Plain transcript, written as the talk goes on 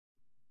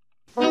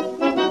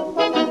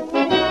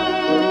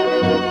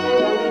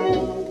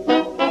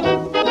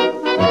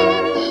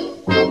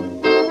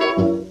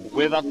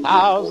a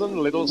thousand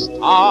little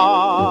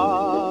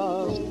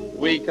stars.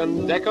 We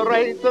can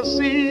decorate the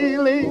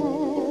ceiling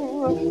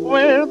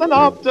with an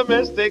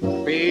optimistic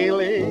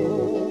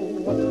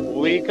feeling.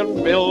 We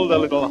can build a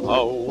little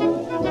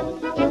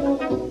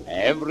home.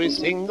 Every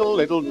single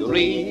little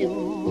dream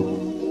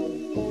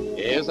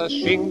is a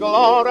shingle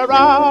or a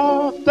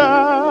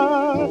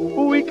rafter.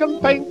 We can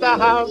paint the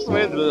house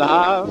with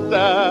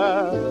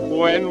laughter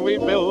when we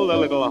build a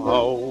little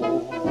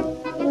home.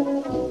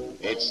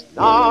 It's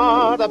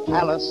not a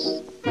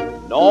palace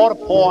nor a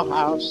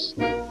poorhouse,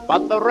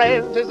 but the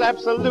rent is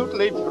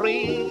absolutely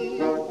free.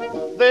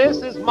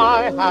 This is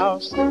my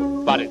house,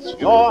 but it's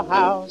your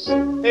house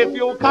if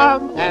you'll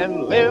come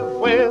and live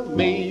with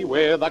me,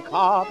 with a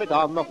carpet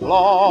on the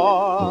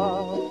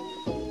floor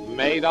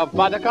made of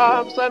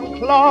buttercups and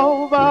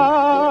clover.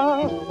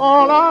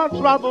 All our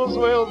troubles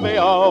will be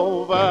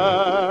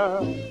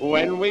over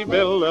when we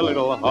build a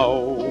little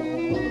home.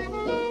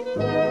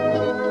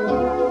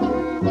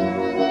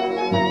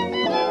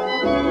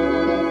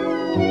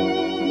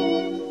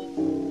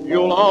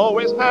 You'll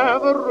always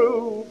have a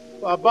roof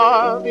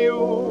above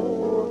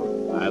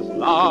you as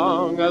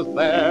long as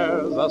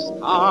there's a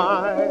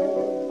sky.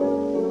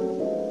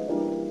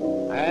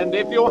 And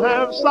if you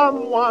have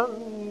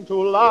someone to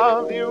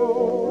love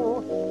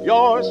you,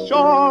 you're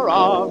sure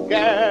of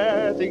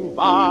getting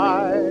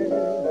by.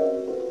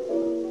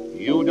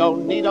 You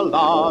don't need a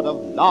lot of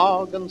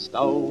log and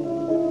stone.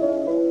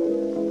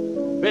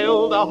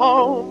 Build a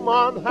home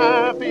on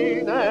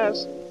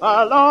happiness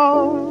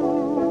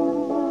alone.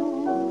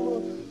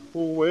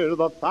 With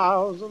a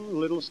thousand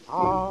little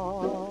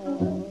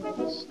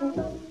stars,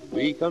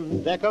 we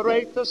can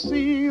decorate the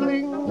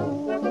ceiling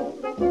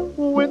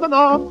with an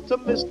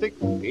optimistic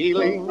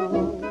feeling.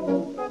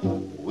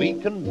 We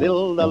can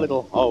build a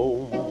little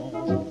home.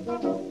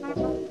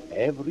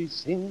 Every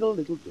single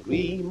little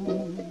dream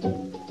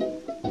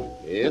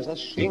is a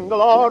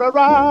shingle or a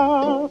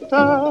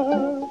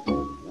rafter.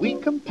 We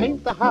can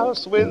paint the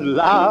house with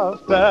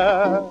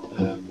laughter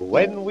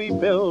when we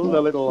build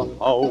a little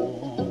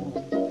home.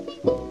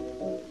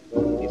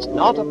 It's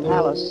not a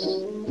palace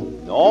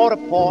nor a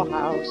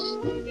poorhouse,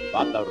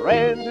 but the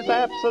rent is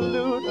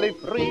absolutely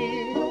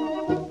free.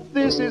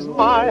 This is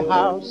my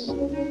house,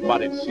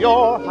 but it's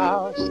your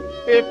house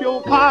if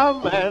you'll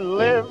come and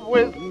live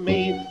with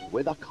me,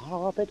 with a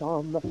carpet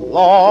on the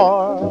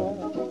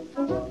floor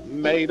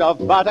made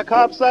of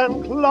buttercups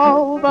and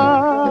clover.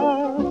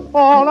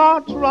 All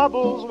our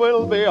troubles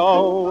will be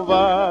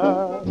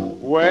over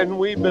when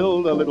we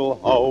build a little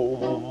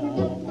home.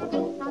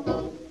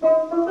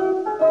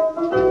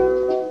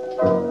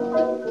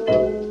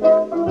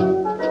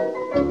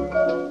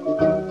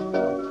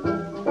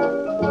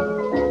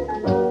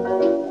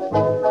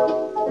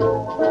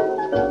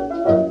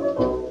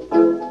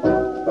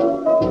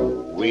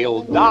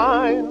 We'll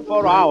dine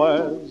for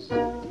hours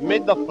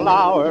mid the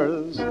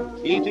flowers,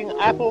 eating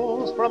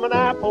apples from an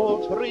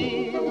apple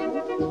tree.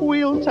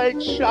 We'll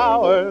take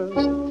showers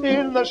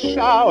in the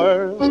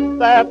showers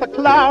that the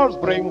clouds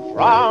bring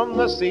from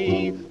the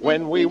sea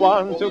when we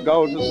want to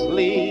go to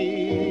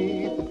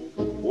sleep.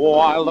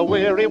 While the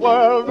weary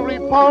world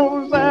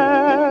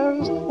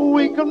reposes,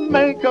 we can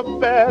make a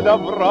bed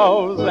of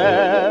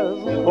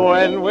roses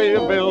when we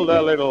build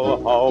a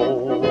little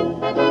home.